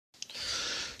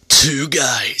Two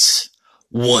guys,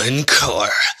 one car,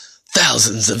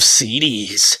 thousands of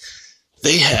CDs.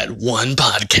 They had one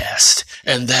podcast,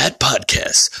 and that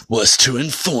podcast was to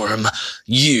inform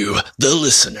you, the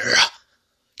listener.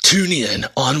 Tune in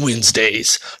on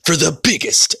Wednesdays for the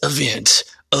biggest event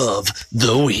of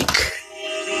the week.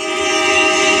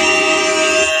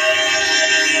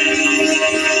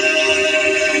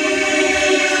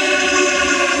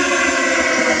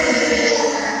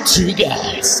 Two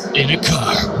guys in a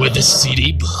car with a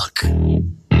CD book.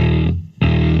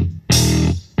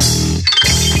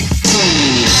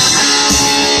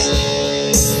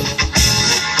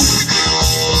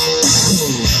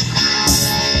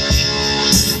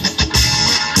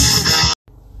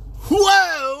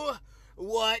 Whoa!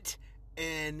 What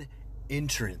an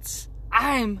entrance.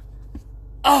 I'm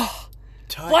Touched.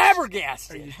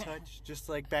 flabbergasted. Are you touched? Just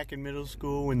like back in middle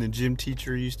school when the gym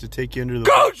teacher used to take you under the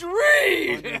Coach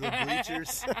Reed! under the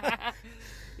bleachers.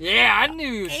 Yeah, I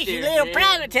knew. It's a little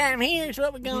private time here. Is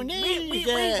what we're gonna do.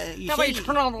 You Somebody see,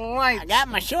 turn on the lights. I got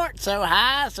my shorts so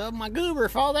high, so my goober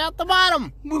falls out the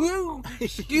bottom. Woohoo!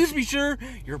 Excuse me, sir.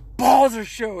 Your balls are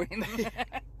showing.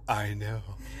 I know.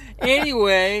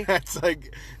 Anyway, That's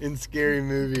like in Scary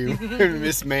Movie when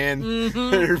Miss Man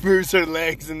removes her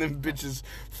legs and then bitches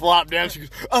flop down. She goes,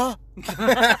 ah!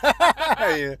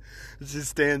 Yeah. It just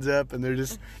stands up and they're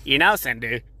just,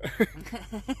 Cindy.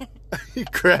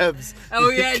 Crabs. oh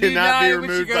yeah, dude, cannot be when she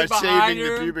removed goes by behind shaving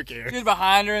her, the pubic hair. She's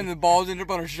behind her and the balls end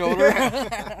up on her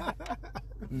shoulder.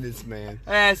 Miss Man.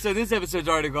 So this episode's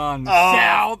already gone Oh,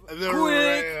 south. the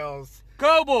Quick. rails.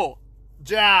 Coble.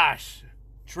 Josh.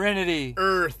 Trinity.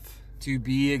 Earth. To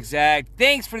be exact.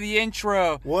 Thanks for the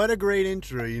intro. What a great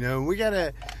intro,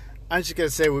 I just gotta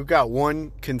say, we've got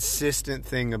one consistent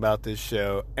thing about this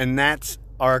show, and that's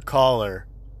our caller,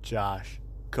 Josh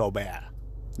Colbert.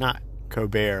 Not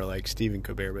Colbert like Stephen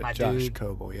Colbert, but My Josh dude.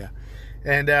 Coble, yeah.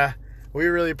 And we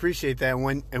really appreciate that.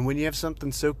 And when you have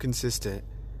something so consistent,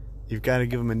 you've got to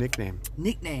give him a nickname.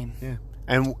 Nickname. Yeah.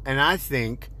 And I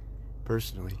think,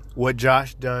 personally, what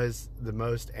Josh does the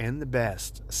most and the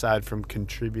best, aside from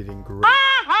contributing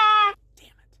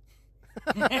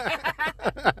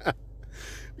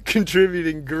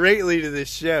contributing greatly to this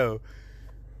show,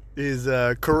 is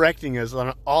correcting us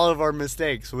on all of our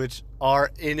mistakes, which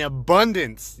are in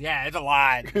abundance. Yeah, it's a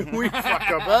lot. We fuck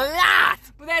up a lot.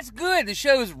 But that's good. The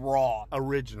show is raw.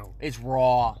 Original. It's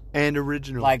raw. And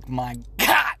original. Like my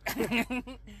God.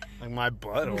 Like my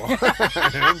butthole.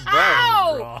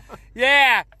 Butthole raw.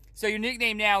 Yeah. So your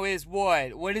nickname now is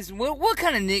what? What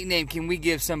kind of nickname can we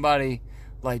give somebody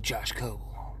like Josh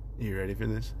Coble? You ready for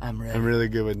this? I'm ready. I'm really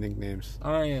good with nicknames.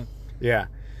 Oh yeah. Yeah.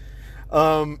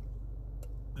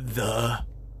 The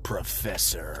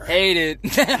Professor. Hate it.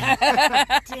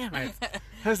 Damn it.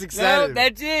 I was excited. No,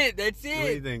 that's it. That's What do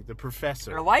you it. think? The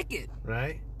Professor. I like it.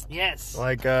 Right? Yes.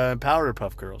 Like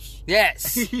Powerpuff Girls.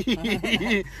 Yes. Sugar,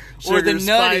 the spice,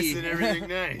 nutty. and everything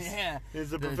nice. Yeah. It's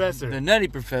the Professor. The Nutty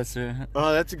Professor.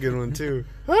 Oh, that's a good one, too.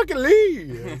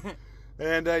 Huckily.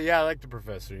 And, yeah, I like the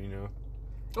Professor, Well,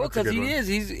 That's a because good he one. is.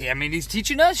 He's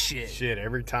teaching us shit. Shit,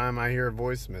 every time I hear a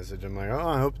voice message, I'm like, oh,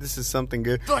 I hope this is something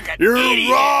good. Like an You're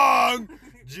idiot. wrong,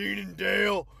 Gene and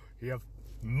Dale. You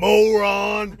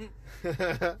moron.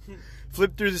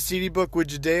 Flip through the CD book,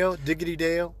 would you, Dale? Diggity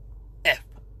Dale?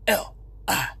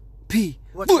 F-L-I-P.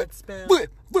 What's that spell? Foot.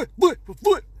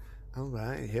 All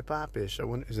right, hip-hop-ish. I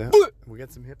wonder, is that, What? we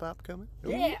got some hip-hop coming?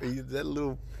 Yeah. Ooh, that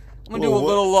little... I'm going to do a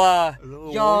little,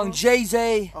 little young what?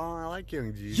 Jay-Z. Oh, I like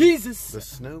Young Jesus. Jesus. The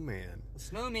Snowman.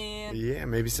 Snowman. Yeah,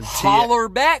 maybe some Holler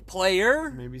back, player.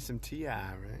 Maybe some T.I.,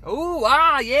 right? Ooh,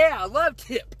 yeah, I love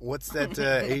Tip. What's that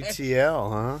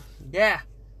ATL, huh? Yeah.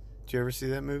 Did you ever see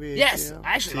that movie? Yes, ATL?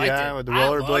 I actually liked T.I. it. with the I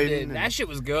loved rollerblading. it. and That shit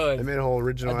was They good. made a whole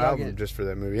original I dug album it. just for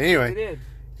that movie. They Anyway, did.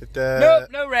 it,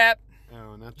 No rap.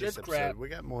 Oh, not Just this crap. episode. We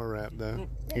got more rap though.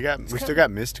 We still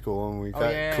got Mystical, and we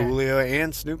got yeah. Coolio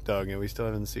and Snoop Dogg, and we still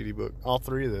have in the CD book. All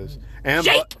three of those. And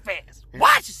Shake fast.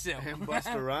 Watch yourself. and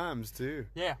Busta Rhymes too.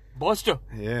 Yeah. Buster.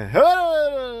 Yeah.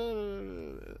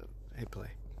 Hey, play.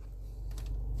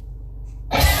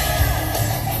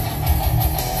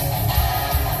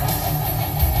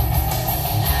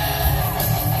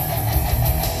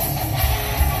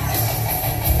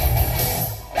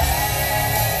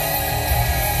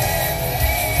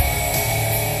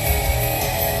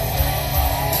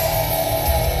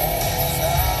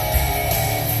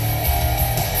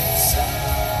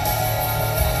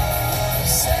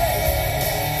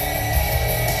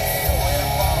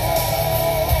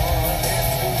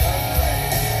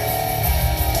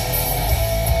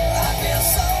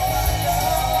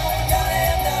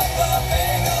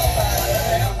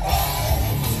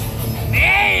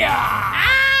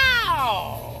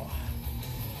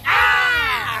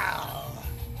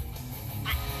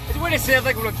 sounds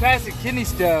like when I'm passing kidney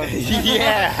stone.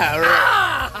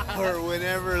 Yeah, or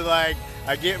whenever like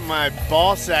I get my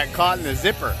ball sack caught in the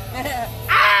zipper.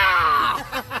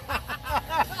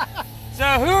 So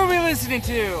who are we listening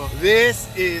to? This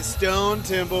is Stone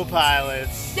Temple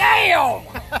Pilots. Damn!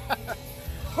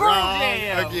 Pearl Wrong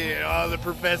Jam. again. Oh, the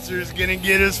professor's gonna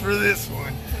get us for this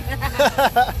one.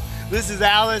 This is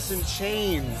Alice in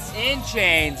Chains. In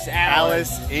Chains.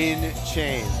 Alice in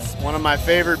Chains. One of my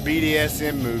favorite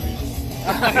BDSM movies.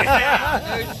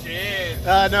 No shit.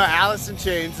 No, Alice in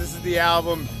Chains. This is the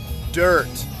album Dirt.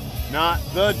 Not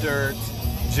The Dirt,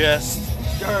 just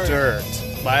Dirt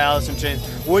by Alice in Chains.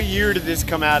 What year did this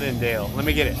come out in, Dale? Let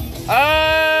me get it.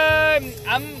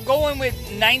 I'm going with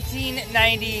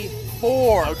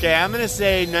 1994. Okay, I'm going to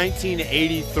say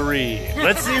 1983.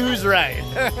 Let's see who's right.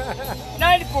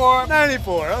 94.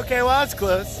 94. Okay, well, that's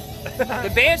close.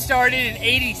 The band started in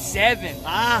 87.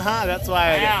 Uh-huh, that's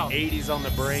why Wow. I had 80s on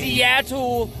the brain.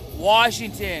 Seattle,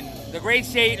 Washington. The great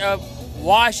state of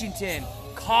Washington.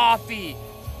 Coffee.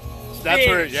 That's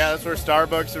where, fish. that's where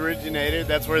Starbucks originated.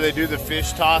 That's where they do the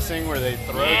fish tossing, where they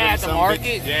throw them Yeah, at the some market.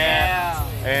 big- Yeah.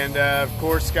 And of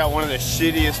course, it's got one of the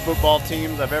shittiest football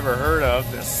teams I've ever heard of,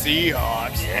 the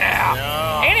Seahawks.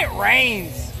 Yeah. And it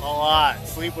rains. A lot.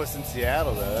 Sleepless in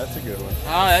Seattle, though. That's a good one.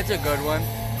 Oh, that's a good one.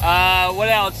 What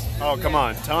else? Oh, come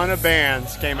on. Ton of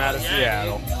bands came out of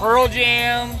Seattle. Pearl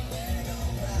Jam,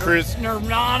 Chris,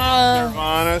 Nirvana,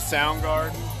 Nirvana,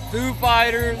 Soundgarden, Foo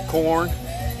Fighters, Korn.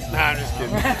 Nah, I'm just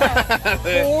kidding.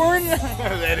 Korn.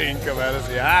 That didn't come out of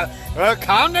Seattle. Well,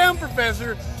 calm down,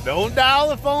 Professor. Don't dial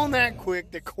the phone that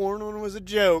quick. The Korn one was a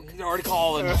joke. He's already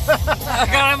calling. I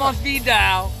got him on speed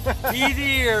dial. He's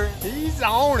here. He's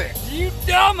on it. You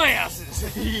dumbasses.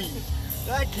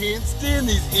 I can't stand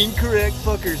these incorrect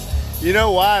fuckers. You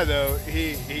know why, though?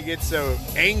 He gets so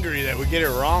angry that we get it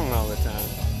wrong all the time.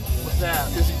 What's that?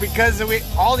 It's because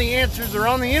all the answers are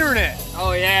on the internet.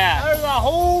 Oh, yeah. There's a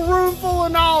whole room full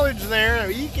of knowledge there.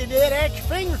 You can get at your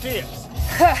fingertips.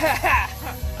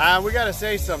 We got to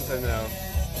say something, though.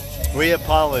 We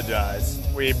apologize.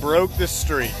 We broke the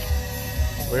streak.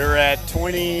 We were at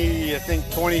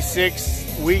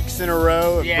 26 weeks in a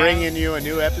row of bringing you a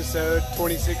new episode,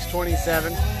 26,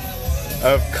 27,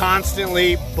 of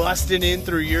constantly busting in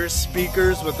through your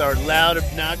speakers with our loud,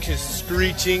 obnoxious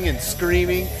screeching and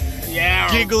screaming,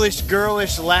 gigglish,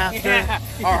 girlish laughter. Yeah.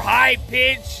 Our high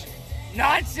pitch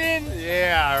nonsense.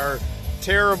 Yeah, our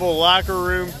terrible locker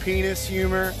room penis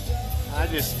humor. I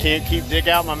just can't keep dick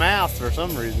out my mouth for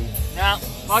some reason. No,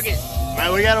 fuck it.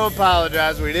 Well, we got to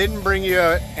apologize. We didn't bring you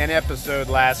an episode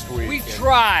last week. We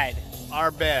tried.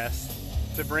 Our best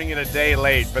to bring it a day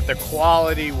late, but the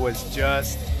quality was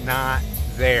just not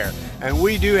there. And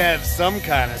we do have some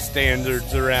kind of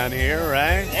standards around here,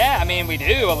 right? Yeah, I mean, we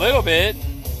do a little bit.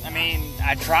 I mean,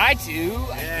 I try to.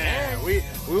 Yeah, we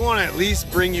want to at least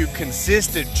bring you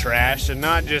consistent trash and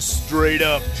not just straight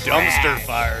up dumpster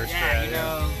fire trash. You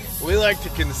know. We like to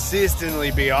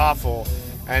consistently be awful,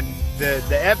 and the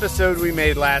episode we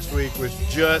made last week was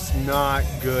just not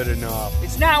good enough.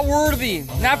 It's not worthy.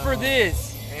 Not for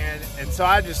this. And so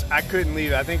I couldn't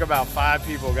leave it. I think about 5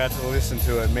 people got to listen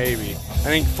to it, maybe. I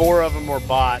think 4 of them were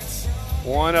bots.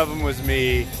 1 of them was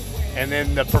me. And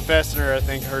then the professor, I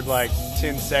think, heard like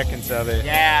 10 seconds of it.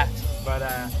 Yeah. But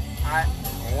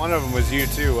one of them was you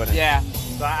too, wasn't it? Yeah.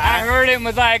 So I heard it and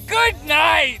was like, good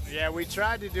night. Yeah, we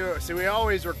tried to do it. So we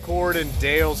always record in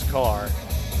Dale's car.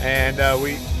 And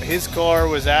his car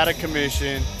was out of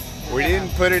commission. We didn't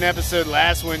put an episode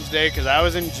last Wednesday because I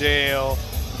was in jail.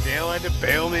 Dale had to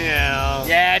bail me out.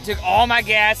 Yeah, it took all my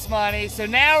gas money. So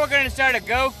now we're going to start a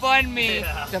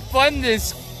GoFundMe to fund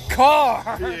this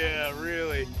car. Yeah,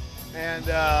 really. And,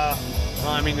 well,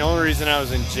 I mean, the only reason I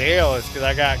was in jail is because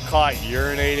I got caught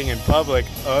urinating in public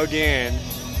again.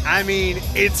 I mean,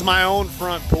 it's my own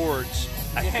front porch.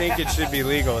 I think it should be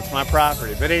legal. It's my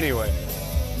property. But anyway,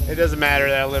 it doesn't matter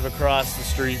that I live across the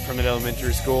street from an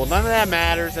elementary school. None of that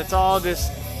matters. That's all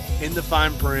just in the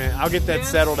fine print. I'll get that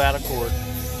settled out of court.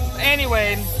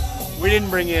 Anyway. We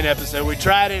didn't bring you an episode. We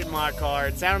tried it in my car.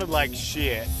 It sounded like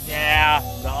shit. Yeah.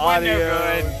 The audio,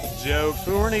 the jokes,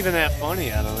 we weren't even that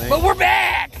funny, I don't think. But we're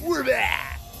back. We're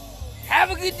back.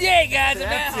 Have a good day, guys.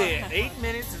 That's it. 8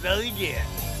 minutes is all you get.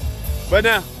 But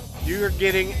no, you are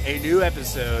getting a new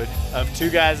episode of Two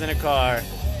Guys in a Car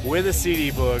with a CD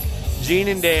book. Gene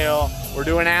and Dale, we're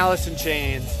doing Alice in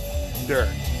Chains, Dirt.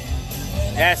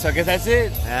 Yeah, so I guess that's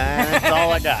it. That's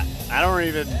all I got.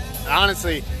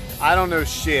 Honestly, I don't know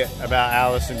shit about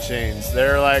Alice in Chains.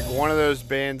 They're like one of those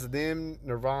bands, them,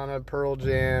 Nirvana, Pearl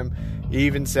Jam,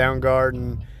 even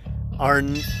Soundgarden, are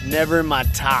never in my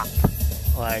top,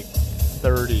 like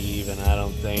 30 even, I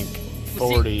don't think.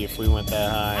 40 if we went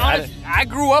that high. I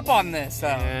grew up on this, though.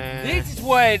 Yeah. This is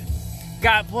what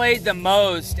got played the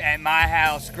most at my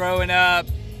house growing up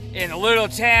in the little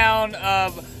town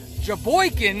of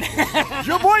Sheboygan.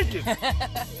 Sheboygan!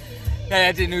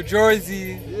 That's in New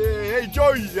Jersey. Yeah, hey,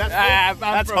 Jersey, that's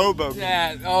from, Hoboken.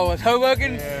 Yeah. Oh, it's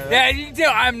Hoboken? Yeah, you can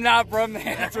tell I'm not from there.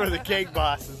 That's where the cake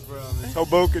boss is from. It's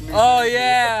Hoboken, New Oh, Jersey.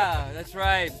 yeah. That's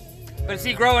right. But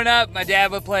see, growing up, my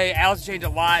dad would play Alice in Chains a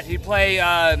lot. He'd play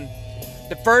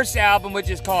the first album, which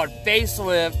is called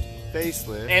Facelift.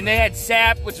 Facelift. And they had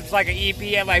Sap, which was like an EP,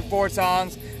 had like 4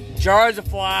 songs. Jars of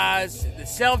Flies, the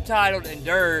self-titled, and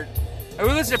Dirt. And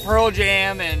we listened to Pearl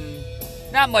Jam and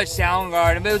not much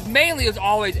Soundgarden, but it was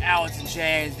always Alice in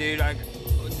Chains, dude, like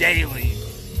daily.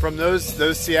 From those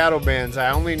Seattle bands,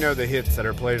 I only know the hits that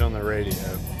are played on the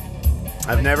radio.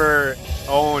 I've never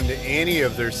owned any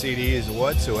of their CDs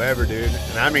whatsoever, dude.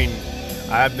 And I mean,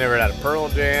 I've never had a Pearl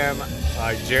Jam.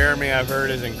 Jeremy, I've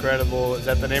heard, is incredible. Is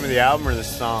that the name of the album or the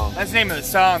song? That's the name of the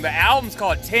song. The album's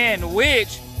called 10,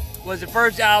 which was the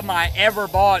first album I ever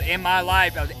bought in my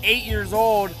life. I was 8 years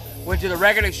old, went to the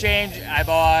record exchange, I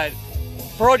bought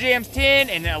Pearl Jam's 10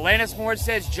 and Alanis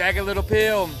Morissette's Jagged Little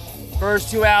Pill.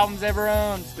 First 2 albums ever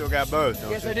owned. Still got both,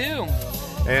 don't Yes, you? I do.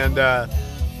 And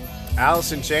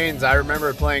Alice in Chains, I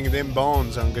remember playing Them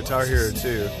Bones on Guitar Hero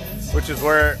 2, which is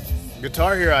where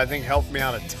Guitar Hero, I think, helped me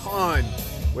out a ton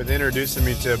with introducing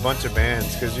me to a bunch of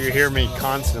bands, because you hear me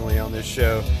constantly on this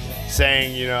show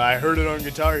saying, you know, I heard it on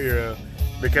Guitar Hero,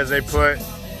 because they put,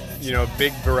 you know, a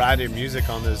big variety of music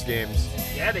on those games.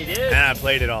 Yeah, they did. And I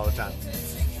played it all the time.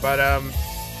 But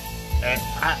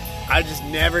I just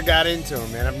never got into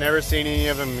them, man. I've never seen any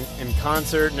of them in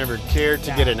concert, never cared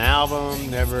to get an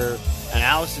album, never. And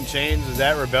Alice in Chains was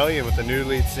at Rebellion with the new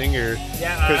lead singer.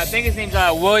 Yeah, I think his name's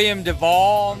William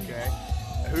Duvall. Okay.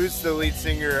 Who's the lead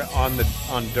singer on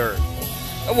Dirt?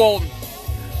 Well,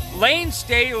 Lane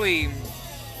Staley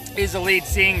is the lead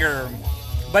singer,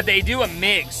 but they do a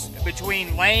mix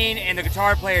between Lane and the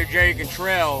guitar player Jerry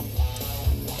Cantrell.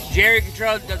 Jerry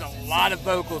Cantrell does a lot of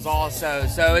vocals also,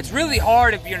 so it's really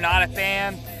hard if you're not a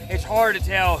fan. It's hard to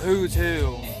tell who's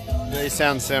who. Do they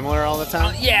sound similar all the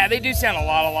time? Yeah, they do sound a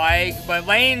lot alike, but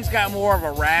Lane's got more of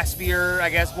a raspier, I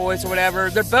guess, voice or whatever.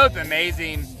 They're both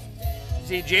amazing.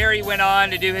 See, Jerry went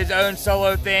on to do his own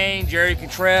solo thing. Jerry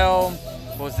Cantrell,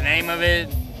 what was the name of it?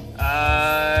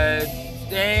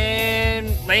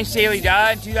 Then Lane Staley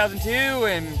died in 2002,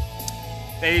 and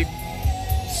they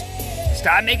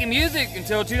stopped making music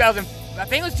until 2000. I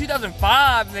think it was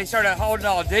 2005, and they started holding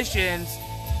auditions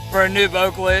for a new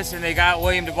vocalist, and they got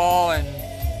William Duvall, and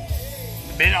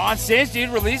been on since, dude.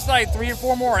 Released like 3 or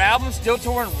 4 more albums, still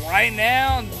touring right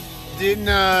now.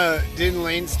 Didn't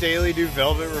Lane Staley do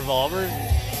Velvet Revolver?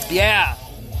 Yeah.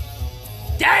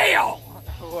 Damn!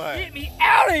 What? Get me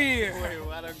out of here! Wait,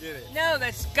 I don't get it. No,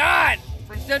 that's Scott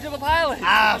from Stone Temple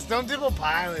Pilots. Stone Temple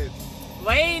Pilots.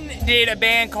 Lane did a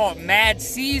band called Mad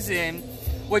Season,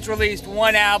 which released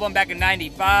 1 album back in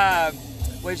 '95,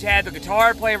 which had the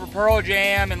guitar player for Pearl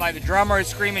Jam and like the drummer of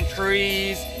Screaming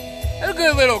Trees. A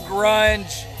good little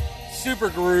grunge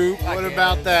super group. What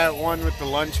about that one with the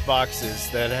lunch boxes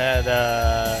that had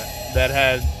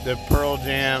the Pearl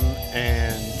Jam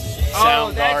and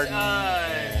Soundgarden?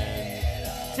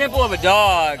 That's Temple of a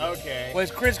Dog. Okay.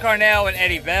 Was Chris Cornell and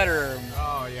Eddie Vedder.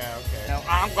 Oh yeah, okay. Now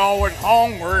I'm going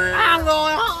homeward. I'm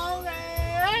going home.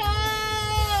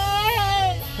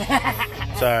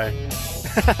 Sorry.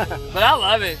 But I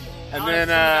love it. And Honestly,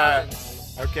 then, I love it.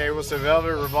 okay, well, so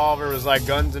Velvet Revolver was like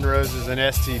Guns N' Roses and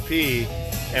STP.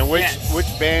 And which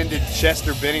band did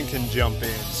Chester Bennington jump in?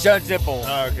 Stone Temple.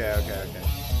 Okay.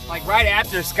 Like right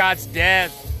after Scott's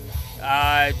death,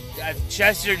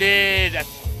 Chester did.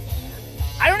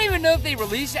 I don't even know if they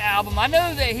released the album. I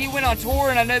know that he went on tour,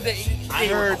 and I know that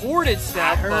they recorded stuff.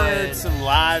 I heard but some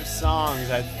live songs,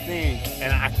 I think,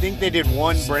 and I think they did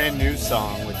one brand new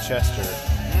song with Chester.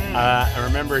 I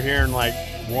remember hearing like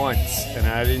once, and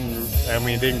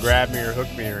it didn't grab me or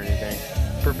hook me or anything.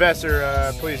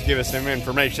 Professor, please give us some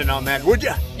information on that, would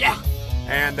ya? Yeah.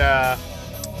 And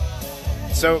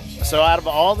so out of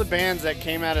all the bands that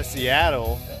came out of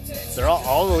Seattle, they're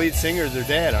all the lead singers are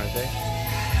dead, aren't they?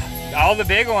 All the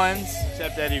big ones.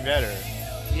 Except Eddie Vedder.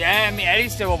 Yeah, I mean,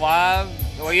 Eddie's still alive.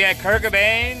 Well, yeah, Kurt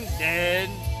Cobain, dead.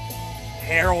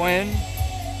 Heroin.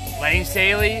 Lane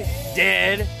Staley,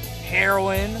 dead.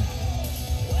 Heroin.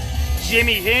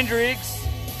 Jimi Hendrix,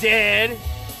 dead.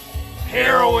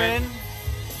 Heroin.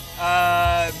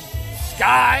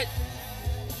 Scott,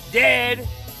 dead.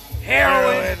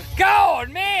 Heroin. God,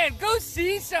 man, go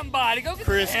see somebody. Go get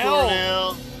Chris some help.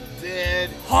 Cornell, dead.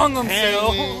 Hung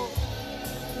himself. Hanging.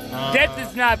 Death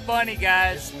is not funny,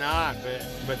 guys. It's not,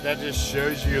 but that just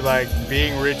shows you, like,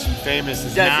 being rich and famous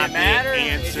is Doesn't not matter. the It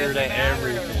answer doesn't to matter.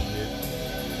 everything,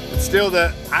 dude. But still,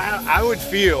 I would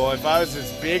feel, if I was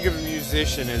as big of a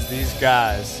musician as these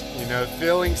guys, you know,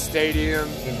 filling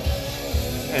stadiums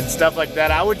and stuff like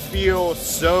that, I would feel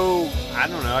so, I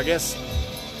don't know, I guess,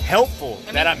 helpful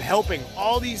that I'm helping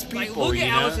all these people, Like, look you at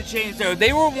know? Alice in Chains, though.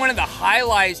 They were one of the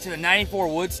highlights to the '94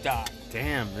 Woodstock.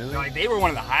 Damn, really? Like, they were one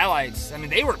of the highlights. I mean,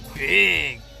 they were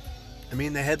big. I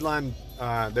mean, the headline,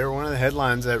 they were one of the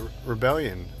headlines at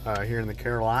Rebellion here in the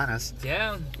Carolinas.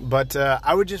 Yeah. But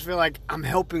I would just feel like I'm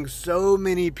helping so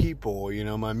many people. You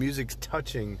know, my music's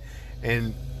touching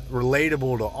and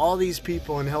relatable to all these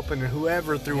people and helping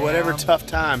whoever through whatever tough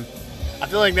time. I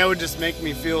feel like that would just make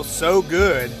me feel so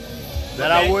good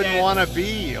that I wouldn't want to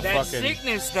be a That fucking...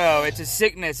 sickness, though, it's a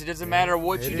sickness. It doesn't matter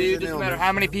what it you is do. It an doesn't matter illness.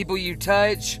 how many people you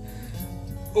touch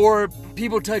or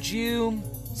people touch you.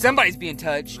 Somebody's being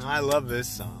touched. I love this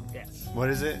song. Yes. What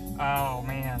is it? Oh,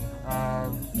 man.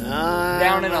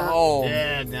 Down in a Hole.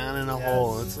 Yeah, Down in a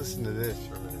Hole. Let's listen to this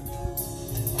for a minute.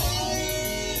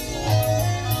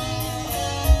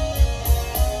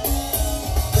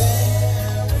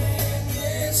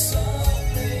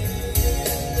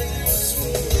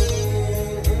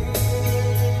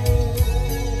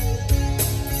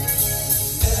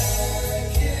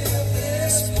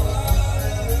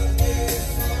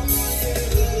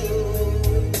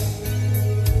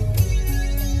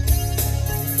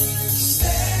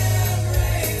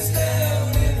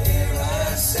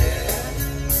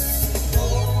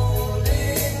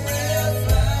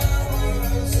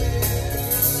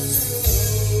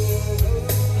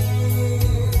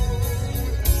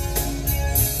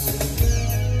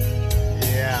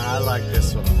 Yeah, I like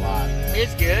this one a lot.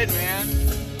 It's good, man.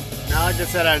 Now, like I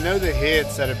said, I know the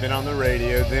hits that have been on the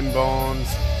radio. Them Bones,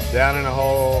 Down in a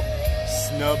Hole,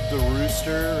 Snub the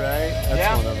Rooster, right? That's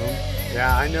Yeah. one of them.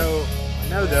 Yeah, I know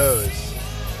those.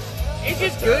 It's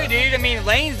just good, dude. I mean,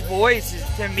 Lane's voice,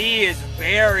 to me, is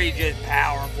very just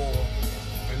powerful.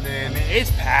 And I then mean,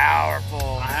 it's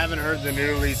powerful. I haven't heard the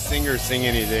new lead singer sing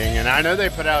anything, and I know they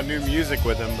put out new music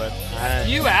with him, but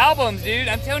Few albums, dude.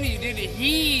 I'm telling you, dude,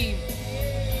 he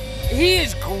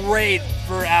is great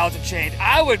for Alice in Chains.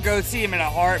 I would go see him in a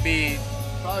heartbeat.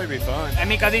 probably be fun. I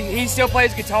mean, because he still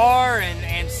plays guitar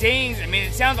and sings. I mean,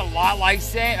 it sounds a lot like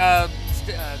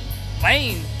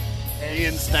Lane.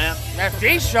 Ian Snap. That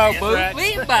fish show, boo. Right.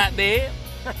 Leave that, babe.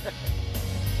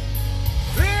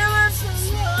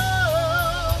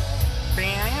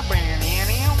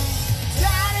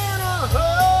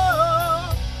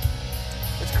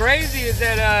 What's crazy is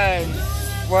that,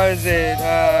 what is it?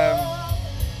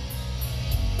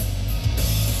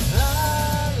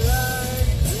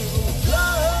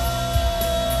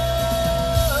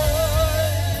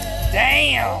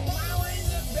 Damn.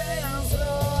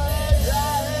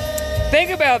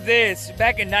 Think about this.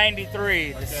 Back in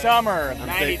 '93, the summer of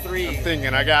 '93. I'm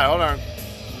thinking, hold on.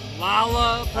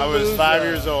 Lollapalooza. I was 5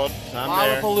 years old. I'm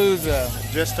there.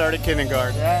 Lollapalooza. Just started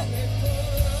kindergarten. Yeah.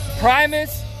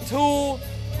 Primus, Tool,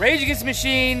 Rage Against the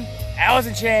Machine, Alice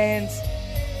in Chains.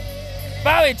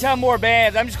 Probably a ton more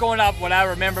bands. I'm just going off what I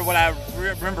remember,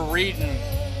 remember reading.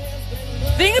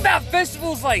 Think about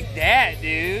festivals like that,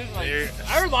 dude. Like, I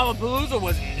heard Lollapalooza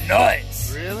was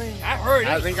nuts. Really? I heard it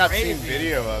I was think I've crazy. seen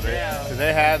video of it. Yeah. 'Cause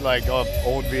they had like old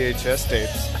VHS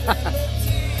tapes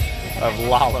of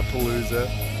Lollapalooza.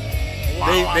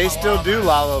 They still do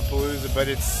Lollapalooza, but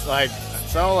it's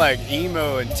all like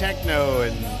emo and techno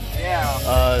and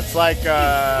Yeah. it's like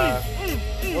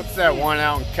what's that one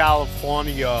out in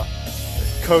California?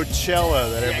 Coachella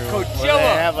that everyone. Coachella. Where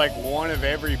they have like one of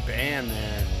every band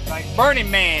there. Like Burning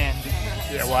Man.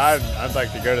 Yeah, well, I'd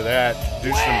like to go to that.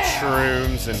 Do some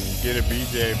shrooms and get a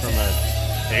BJ from an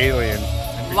alien.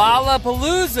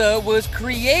 Lollapalooza was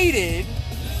created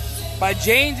by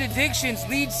Jane's Addiction's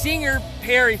lead singer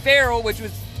Perry Farrell, which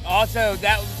was also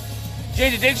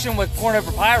Jane's Addiction was Porno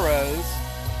for Pyros.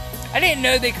 I didn't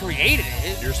know they created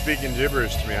it. You're speaking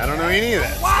gibberish to me. I don't know any of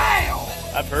that. Wow.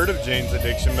 I've heard of Jane's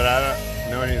Addiction, but I don't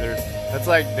know any of their. That's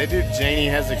like they do Janie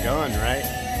Has a Gun, right?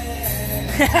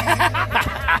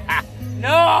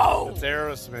 No. It's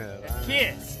Aerosmith. I don't know.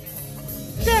 Kiss.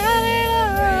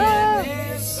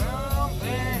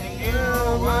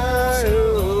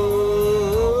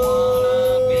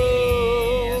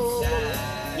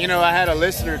 You know, I had a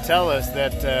listener tell us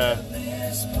that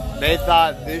they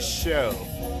thought this show,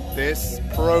 this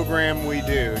program we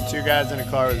do, Two Guys in a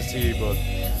Car with a CD Book,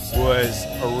 was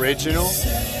original,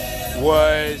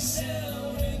 was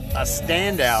a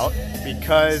standout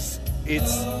because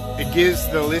it gives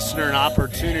the listener an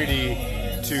opportunity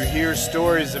to hear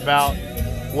stories about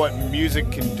what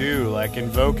music can do, like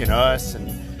invoking us.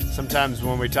 And sometimes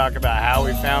when we talk about how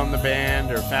we found the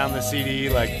band or found the CD,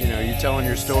 like, you know, you telling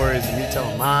your stories and me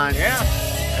telling mine. Yeah.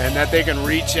 And that they can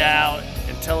reach out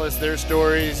and tell us their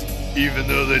stories, even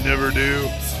though they never do.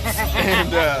 And,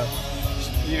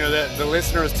 you know, that the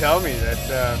listeners tell me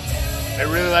that they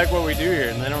really like what we do here,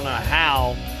 and they don't know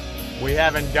how we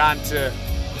haven't gotten to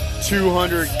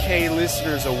 200K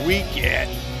listeners a week yet.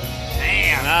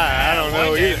 Damn. I don't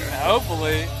know either.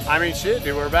 Hopefully. I mean, shit,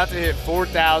 dude, we're about to hit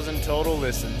 4,000 total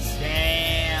listens.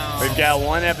 Damn. We've got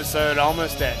one episode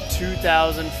almost at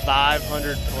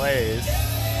 2,500 plays.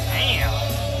 Damn.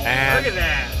 And Look at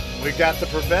that. we got the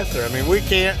professor. I mean, we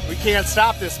can't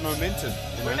stop this momentum.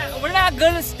 You know? We're not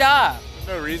gonna stop.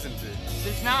 There's no reason to.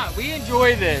 There's not. We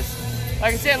enjoy this.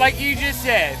 Like I said, like you just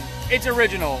said, it's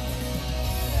original.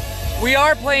 We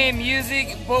are playing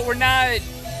music, but we're not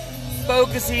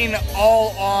focusing all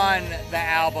on the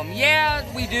album. Yeah,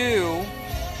 we do,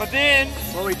 but then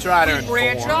Well, we try to we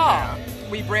branch inform, off. yeah.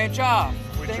 We branch off.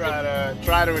 We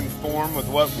try to inform with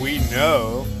what we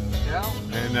know, Yeah.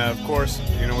 and of course,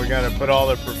 you know, we got to put all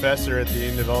the professor at the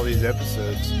end of all these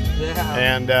episodes, Yeah.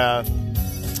 and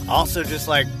also just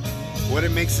like what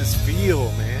it makes us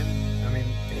feel, man. I mean,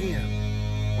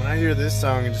 damn, when I hear this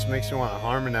song, it just makes me want to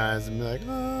harmonize and be like,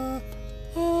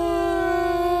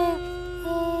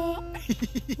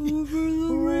 over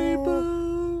the rainbow.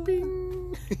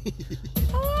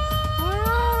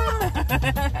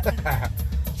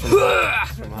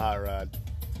 From Hot Rod.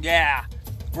 Yeah.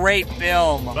 Great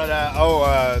film. But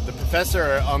the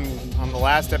professor on the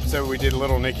last episode we did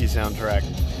Little Nicky soundtrack,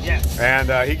 Yes. and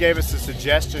he gave us a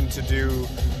suggestion to do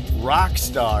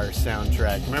Rockstar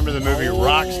soundtrack. Remember the movie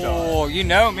Rockstar Oh, you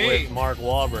know me. with Mark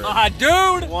Wahlberg?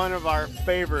 Dude. One of our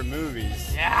favorite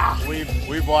movies. Yeah.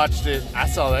 We've watched it. I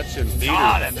saw that shit in theaters,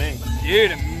 God, I think.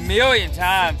 Dude, a million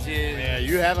times, dude. Yeah,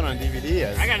 you have it on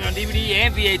DVD. I got it on DVD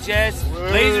and VHS,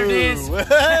 Whoa, Laserdisc.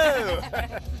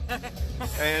 whoa.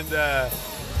 And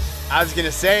I was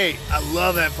gonna say, I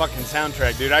love that fucking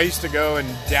soundtrack, dude. I used to go and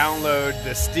download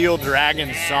the Steel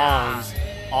Dragon songs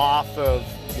off of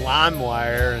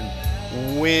LimeWire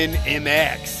and Win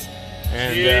MX.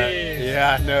 And Jeez.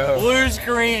 yeah, I know. Blue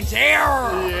screen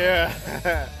terror.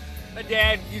 Yeah. My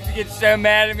dad used to get so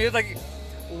mad at me. It was like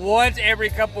once every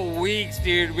couple weeks,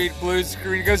 dude, we'd blue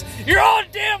screen. He goes, "You're on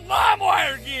damn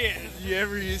LimeWire again." You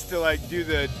ever used to like do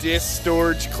the disk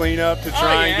storage cleanup to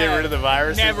try and get rid of the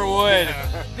viruses? Never would.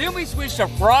 Then we switched to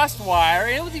FrostWire,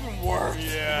 and it was even worse.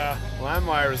 Yeah.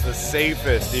 LimeWire was the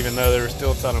safest, even though there were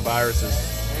still a ton of viruses.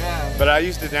 Yeah. But I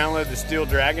used to download the Steel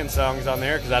Dragon songs on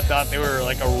there because I thought they were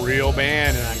like a real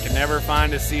band, and I could never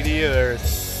find a CD of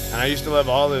theirs. And I used to love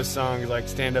all those songs, like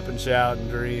Stand Up and Shout and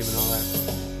Dream and all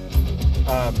that.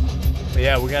 But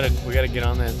yeah, we gotta get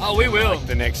on that. Oh, we will. Like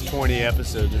the next 20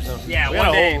 episodes or something. Yeah, we one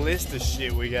got a day. whole list of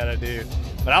shit we gotta do.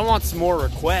 But I want some more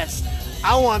requests.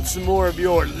 I want some more of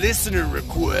your listener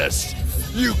requests.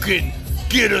 You can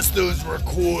get us those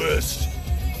requests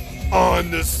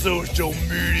on the social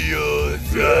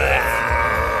medias.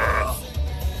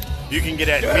 You can get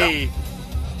at me,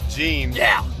 Gene,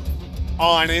 Yeah.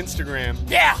 on Instagram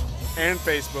Yeah. and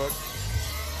Facebook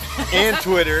and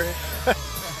Twitter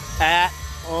at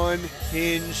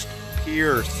Unhinged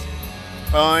Pierce.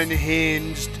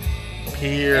 Unhinged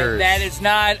Pierce. And that is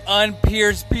not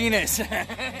unpierced penis.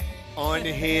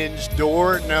 Unhinged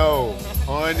door? No.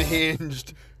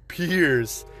 Unhinged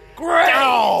Pierce. Great.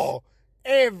 Oh!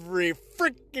 Every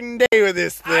freaking day with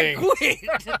this I thing. quit.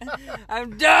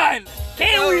 I'm done.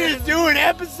 Can't we just do an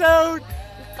episode?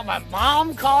 Got my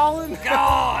mom calling?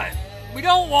 God. We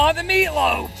don't want the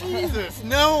meatloaf. Jesus,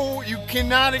 no, you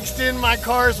cannot extend my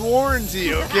car's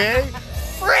warranty, okay?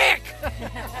 Frick!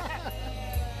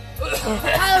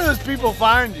 How do those people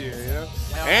find you, you know?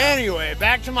 Anyway,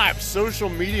 back to my social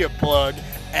media plug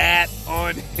at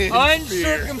Unhinged Pierce.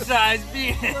 Uncircumcised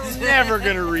penis. Never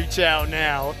gonna reach out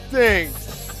now. Thanks.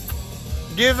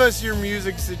 Give us your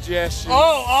music suggestions.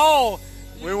 Oh.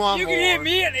 We want You more. can hit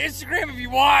me on Instagram if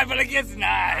you want, but I guess not.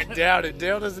 I doubt it.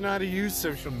 Dale doesn't know how to use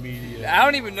social media. I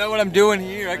don't even know what I'm doing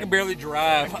here. I can barely I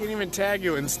drive. can't even tag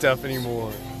you and stuff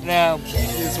anymore. No.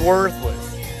 It's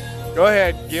worthless. Go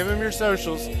ahead, give him your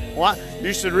socials. What?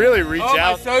 You should really reach Oh, my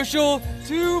out. social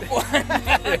 2.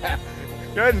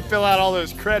 Go ahead and fill out all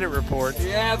those credit reports.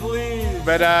 Yeah, please.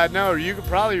 But no, you could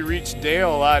probably reach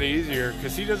Dale a lot easier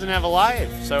because he doesn't have a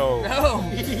life. So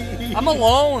No. I'm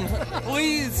alone.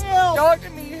 Please. Talk to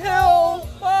me. Help.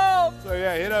 Help. So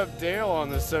yeah, hit up Dale on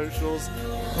the socials.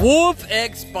 Wolf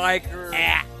X Biker.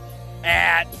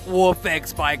 At Wolf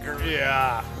X Biker.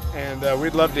 Yeah, and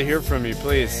we'd love to hear from you,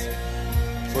 please.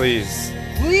 Please.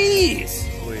 Please.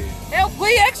 please. Hell,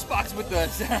 play Xbox with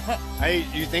us. Hey,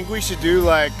 you think we should do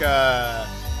like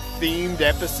themed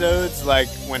episodes? Like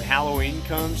when Halloween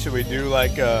comes, should we do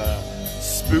like a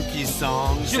spooky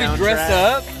song Should soundtrack? we dress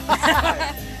up?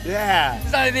 Yeah.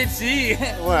 It's not even see.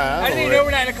 Well, I didn't even know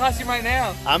we're not in a costume right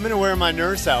now. I'm gonna wear my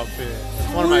nurse outfit.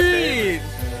 It's one of my favorites.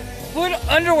 Put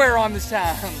underwear on this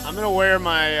time. I'm gonna wear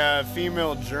my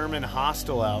female German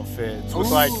hostel outfits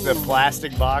with like the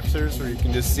plastic boxers where you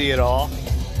can just see it all.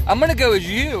 I'm gonna go as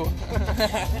you.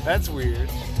 That's weird.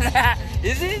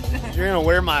 Is it? You're gonna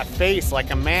wear my face like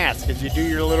a mask as you do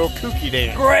your little kooky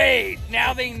dance. Great.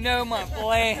 Now they know my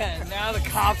plan. Now the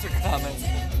cops are coming.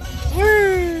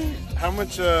 Woo! How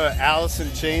much Alice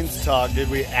in Chains talk did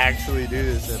we actually do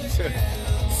this episode?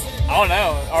 I don't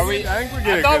know. Are we? I think we're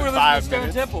getting I thought a we good were 5 listening to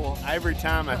minutes. Stone Temple. Every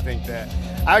time I think that.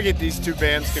 I get these two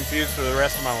bands confused for the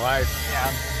rest of my life.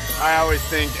 Yeah. I always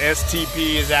think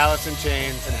STP is Alice in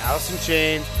Chains and Alice in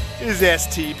Chains is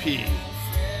STP.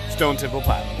 Stone Temple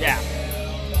Pilots. Yeah.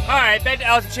 All right, back to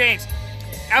Alice in Chains.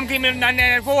 I'm came in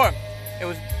 1994. It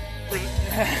was.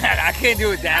 I can't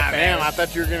do it that Man, I fast.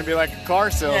 thought you were going to be like a car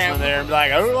salesman Yeah. there and be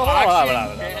like, hold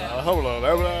on, Yeah. hold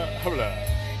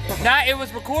on. It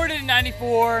was recorded in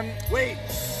 94. Wait,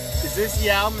 is this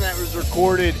the album that was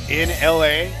recorded in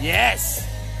LA? Yes.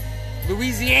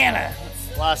 Louisiana.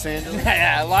 Los Angeles?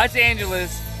 Yeah, Los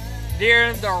Angeles.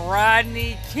 During the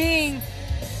Rodney King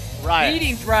Right.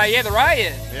 beatings riot. Yeah, the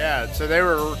riot. Yeah, so they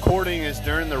were recording this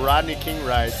during the Rodney King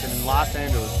riots in Los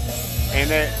Angeles. And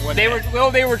They were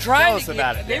trying Tell us to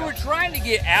about get, it, they Dale. were trying to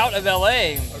get out of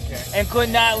LA and could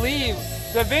not leave.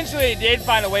 So eventually they did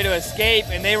find a way to escape,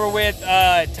 and they were with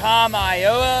Tom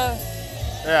Iowa.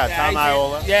 Yeah, Tom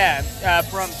Iola. Yeah,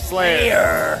 from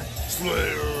Slayer.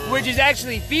 which is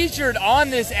actually featured on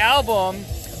this album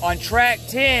on track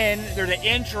 10. There's an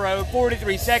intro,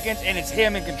 43 seconds, and it's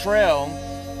him and Contrell.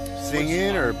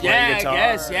 Singing or playing Yeah, I guitar?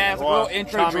 guess, yeah, it's a little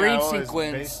intro Tommy dream Iola is the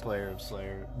sequence. bass player of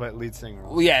Slayer, but lead singer.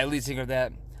 Well, yeah, lead singer of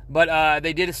that. But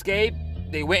they did escape.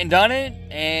 They went and done it,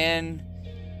 and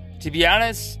to be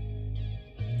honest,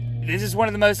 this is one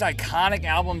of the most iconic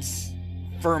albums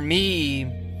for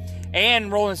me.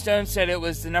 And Rolling Stone said it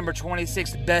was the number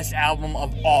 26th best album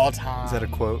of all time. Is that a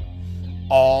quote?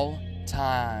 All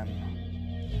time.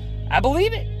 I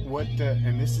believe it. What the?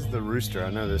 And this is the Rooster. I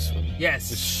know this one. Yes.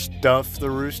 Stuff the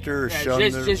Rooster or Yeah, shun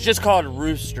the it's just called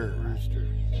Rooster. Rooster.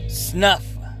 Snuff.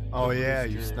 Oh yeah,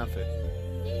 you snuff it.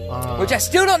 Which I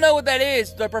still don't know what that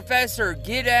is. The professor,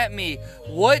 get at me.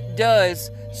 What does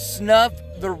Snuff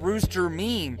the Rooster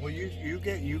mean? Well, you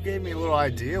gave me a little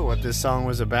idea what this song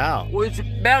was about. Well, it's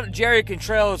about Jerry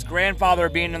Cantrell's grandfather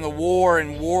being in the war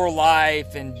and war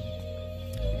life and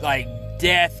like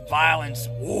death, violence,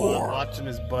 war. Watching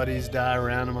his buddies die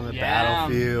around him on the Yeah.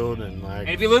 battlefield and like. And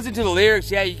if you listen to the lyrics,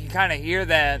 yeah, you can kind of hear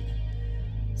that.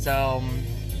 So,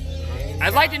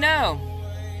 I'd like to know.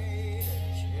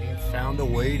 Found a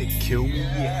way to kill me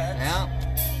yet. Yeah.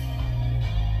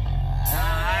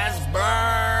 Eyes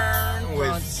burn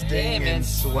With sting and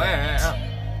sweat.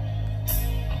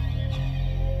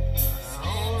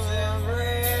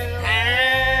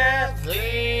 Path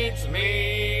leads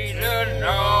me to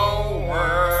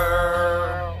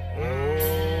nowhere.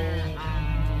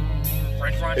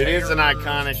 French It is an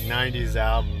iconic 90s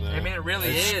album, though. I mean, it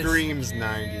really is. Screams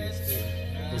 90s,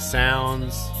 dude. The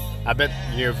sounds. I bet,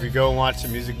 if you go and watch the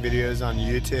music videos on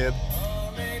YouTube.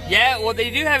 Yeah, well, they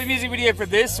do have a music video for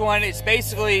this one. It's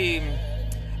basically,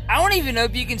 I don't even know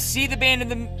if you can see the band in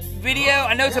the video.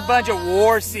 I know it's a bunch of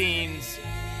war scenes,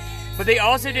 but they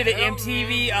also did an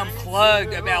MTV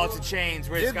Unplugged of Alice in Chains,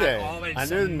 where it's Did got they? all that. I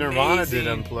knew Nirvana amazing- did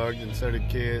Unplugged, and so did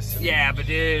Kiss. and- Yeah, but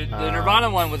dude, the Nirvana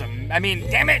one was I mean,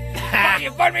 damn it,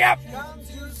 you fucked me up.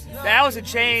 The Alice in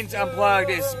Chains Unplugged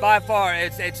is by far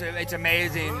it's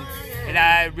amazing, and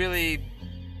I really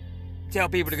tell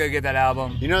people to go get that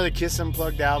album. You know the Kiss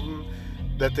Unplugged album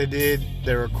that they did?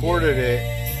 They recorded it,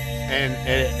 and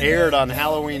it aired on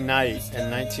Halloween night in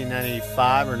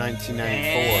 1995 or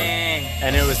 1994. Dang.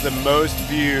 And it was the most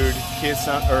viewed Kiss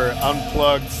or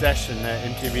Unplugged session that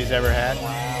MTV's ever had.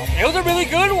 It was a really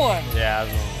good one. Yeah, I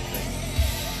was one of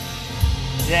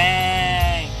the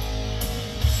Dang.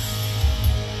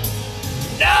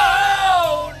 No!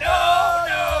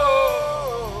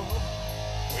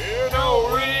 You know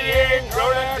we ain't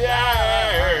gonna die.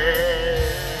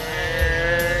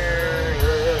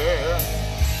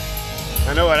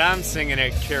 I know what I'm singing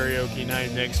at karaoke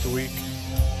night next week.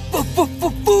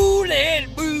 Fool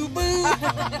and boo boo.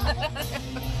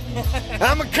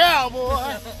 I'm a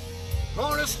cowboy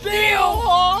on a steel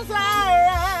horse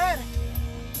ride,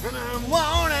 and I'm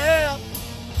wanted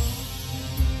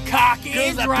Cocky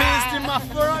 'cause and I pissed in dry. my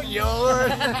front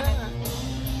yard.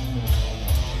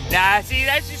 Nah, see,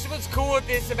 that's just what's cool with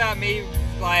this about me.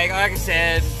 Like I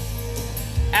said,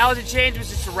 Alice in Chains was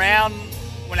just around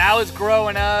when I was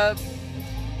growing up.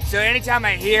 So anytime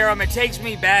I hear them, it takes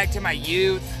me back to my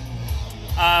youth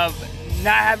of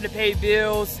not having to pay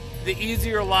bills, the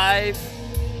easier life,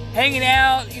 hanging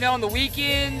out, on the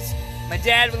weekends. My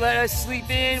dad would let us sleep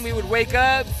in. We would wake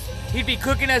up. He'd be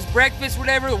cooking us breakfast,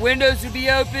 whatever. The windows would be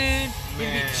open. He'd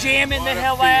be jamming the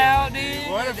hell out, dude.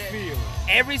 What a feeling.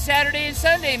 Every Saturday and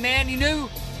Sunday, man. You knew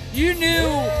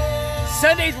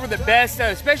Sundays were the best, though,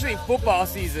 especially in football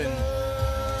season.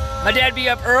 My dad'd be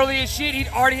up early as shit. He'd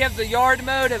already have the yard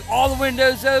mowed, have all the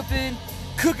windows open,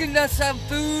 cooking us some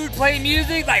food, playing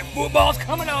music, like football's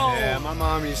coming on. Yeah, my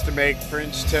mom used to make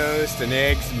French toast and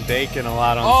eggs and bacon a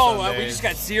lot on Sundays. We just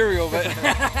got cereal, but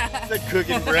It's like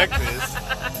cooking breakfast.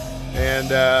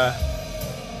 And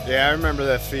I remember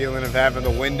that feeling of having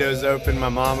the windows open. My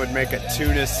mom would make a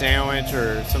tuna sandwich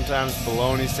or sometimes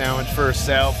bologna sandwich for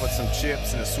herself with some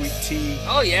chips and a sweet tea.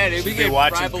 oh yeah, dude, we She'd be get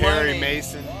watching fried Perry bologna.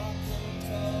 Mason.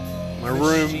 My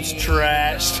room's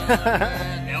trashed.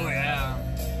 Oh yeah.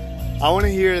 I want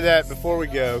to hear that before we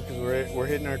go, because we're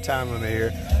hitting our time limit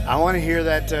here. I want to hear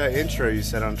that intro you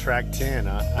said on track 10.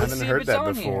 I haven't see if heard it's that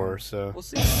on before, here. so. We'll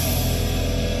see.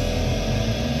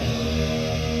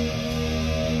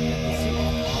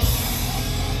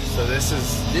 So this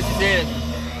is This is it.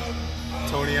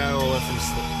 Tony Iola from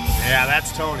Slayer. Yeah,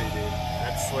 that's Tony, dude.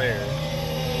 That's Slayer.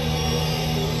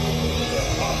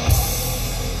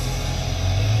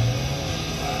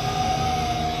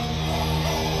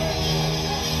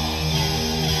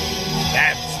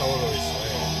 That's totally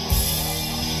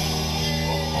Slayer.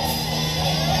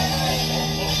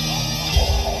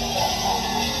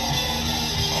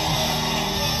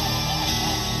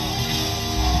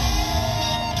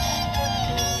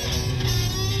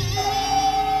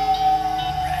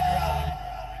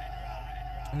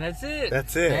 And that's it.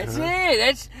 That's it, That's huh?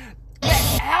 it.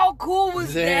 How cool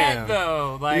was Damn. that,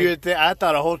 though? I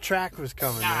thought a whole track was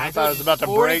coming, man. I thought it was about to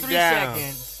 43 break down.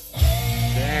 seconds.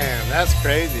 Damn, that's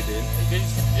crazy, dude.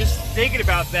 Just thinking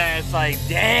about that, it's like,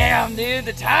 damn, dude,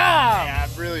 the time. Yeah,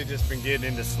 I've really just been getting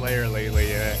into Slayer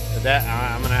lately.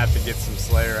 I'm gonna have to get some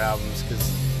Slayer albums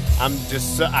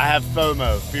because I have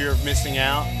FOMO, fear of missing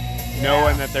out,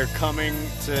 knowing that they're coming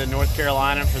to North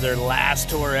Carolina for their last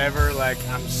tour ever. Like,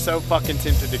 I'm so fucking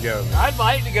tempted to go, man. I'd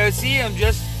like to go see him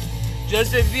just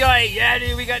to be like, yeah,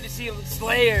 dude, we got to see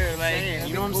Slayer. Like,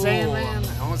 You know what I'm saying, man?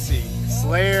 I want to see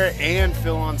Slayer and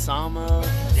Phil Anselmo.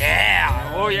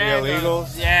 Yeah. Oh yeah. The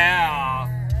Illegals. Yeah.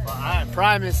 I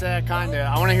probably miss that kind of.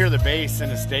 I want to hear the bass in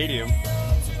a stadium.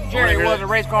 Jerry hear was that. a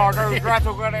race car. When When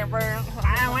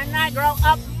I grow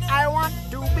up, I want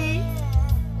to be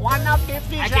one of the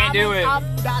fishermen can't do it. of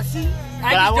the sea.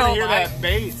 But I want to hear that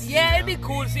bass. Yeah, it'd be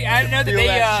cool to see. I know that Feel they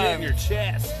that shit in your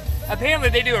chest. apparently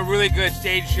they do a really good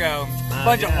stage show. A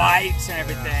bunch of yeah. lights and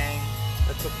everything.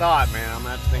 That's a thought, man. I'm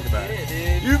gonna have to think about it.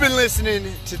 Yeah, dude. You've been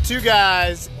listening to two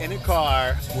guys in a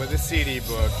car with a CD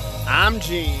book. I'm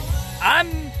Gene. I'm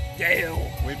Dale.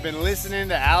 We've been listening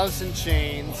to Alice in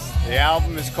Chains. The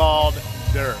album is called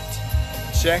Dirt.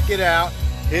 Check it out.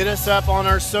 Hit us up on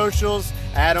our socials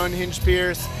at Unhinged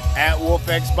Pierce, at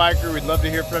WolfXBiker. We'd love to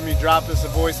hear from you. Drop us a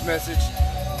voice message.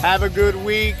 Have a good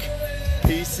week.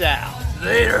 Peace out.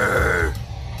 Later.